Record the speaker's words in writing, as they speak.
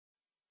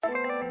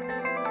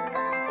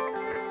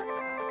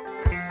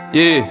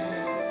Yeah,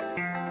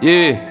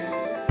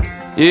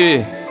 yeah,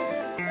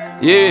 yeah,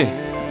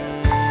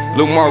 yeah.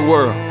 Look Mark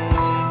World.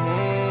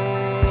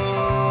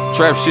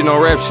 Trap shit,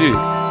 no rap shit.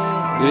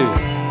 Yeah.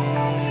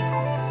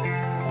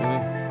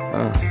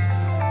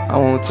 I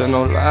won't tell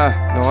no lie.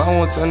 No, I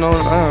won't tell no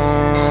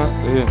lie.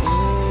 Yeah.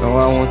 No,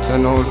 I won't tell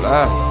no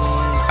lie.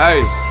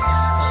 Hey.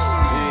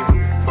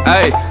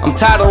 Hey, I'm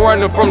tired of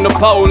running from the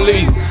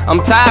police. I'm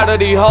tired of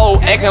these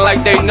hoes acting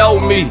like they know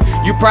me.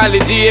 You probably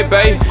did,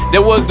 babe.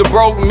 That was the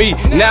broke me.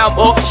 Now I'm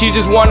up, she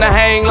just wanna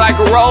hang like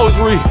a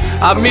rosary.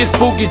 I miss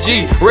Pookie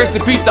G, rest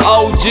in peace to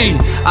OG.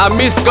 I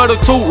miss Scudder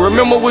too,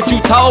 remember what you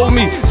told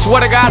me.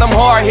 Swear to God I'm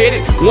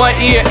hard-headed, one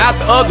ear out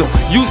the other.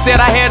 You said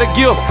I had a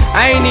gift,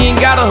 I ain't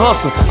even gotta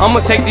hustle.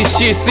 I'ma take this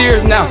shit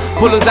serious now,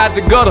 pull us out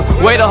the gutter.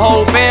 Way the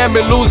whole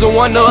family losing,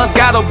 one of us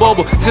got a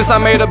bubble. Since I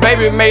made a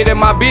baby, made it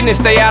my business,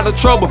 stay out of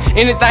trouble.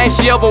 Anything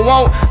she ever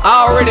want,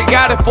 I already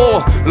got it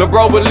for her. Lil'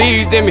 bro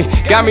believed in me,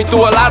 got me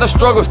through a lot of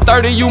struggles.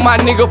 30, you my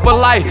nigga for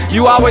life,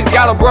 you always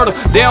got a brother.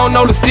 They don't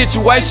know the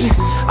situation,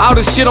 all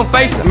the shit I'm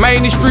facing.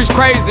 Man, these streets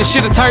crazy, this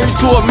shit'll turn you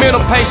to a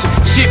mental patient.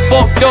 Shit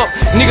fucked up,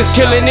 niggas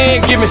killing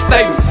in, giving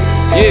statements.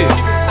 Yeah,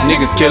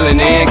 niggas killing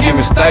in,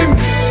 giving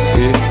statements.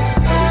 Yeah,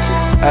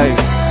 hey.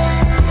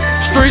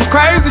 Streets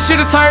crazy,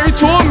 shit'll turn you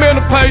to a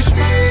mental patient.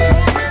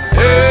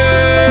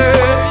 Yeah,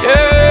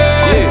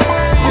 yeah,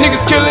 yeah.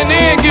 Niggas killing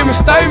in, giving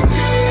statements.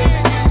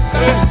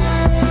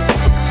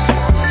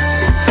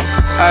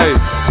 Hey,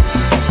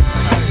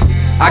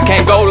 I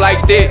can't go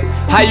like that.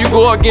 How you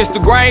go against the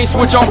grain,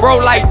 switch on bro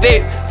like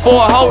that? For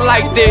a hoe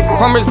like that,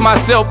 promise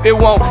myself it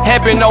won't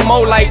happen no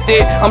more like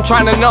that. I'm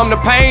trying to numb the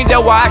pain,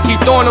 that's why I keep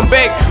throwing them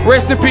back.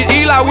 Rest in peace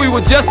Eli, we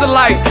were just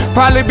alike.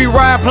 Probably be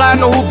Ryan Ply,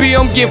 know who be,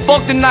 I'm getting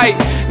fucked tonight.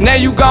 Now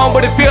you gone,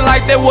 but it feel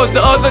like that was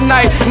the other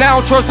night. Now I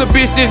don't trust a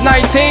bitch that's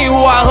 19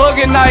 who I hug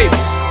at night.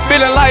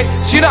 Feeling like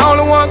she the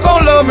only one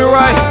gon' love me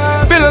right.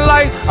 Feeling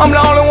like I'm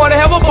the only one to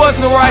have a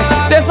bustin' right.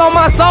 That's on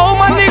my soul,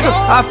 my nigga.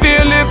 I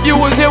feel if you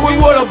was here, we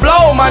would've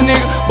blown, my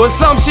nigga. But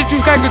some shit you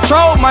can't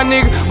control, my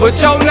nigga. But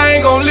your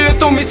name gon' live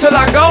through me till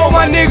I go,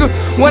 my nigga.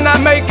 When I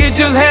make it,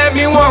 just have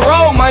me one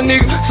roll, my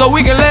nigga. So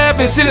we can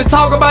laugh and sit and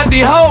talk about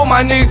the hoe,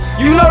 my nigga.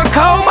 You know the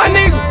code, my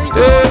nigga.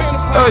 Yeah,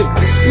 hey,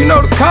 you know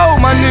the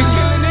code, my nigga.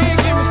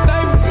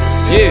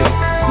 Yeah,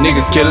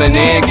 niggas killing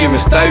in, giving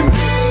statements.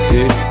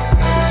 Yeah,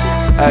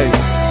 hey.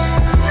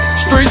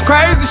 Streets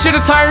crazy, shit'll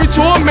turn you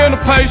to a mental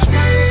patient.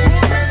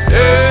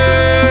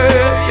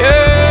 Yeah,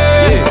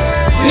 yeah, yeah.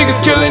 Niggas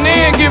killing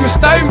in, giving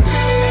statements.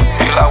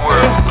 Eli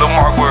World, Lil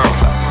Mark World.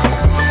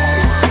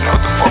 You know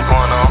what the fuck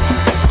going on?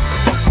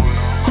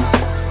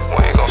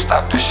 We ain't gonna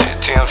stop this shit,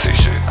 TMC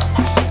shit.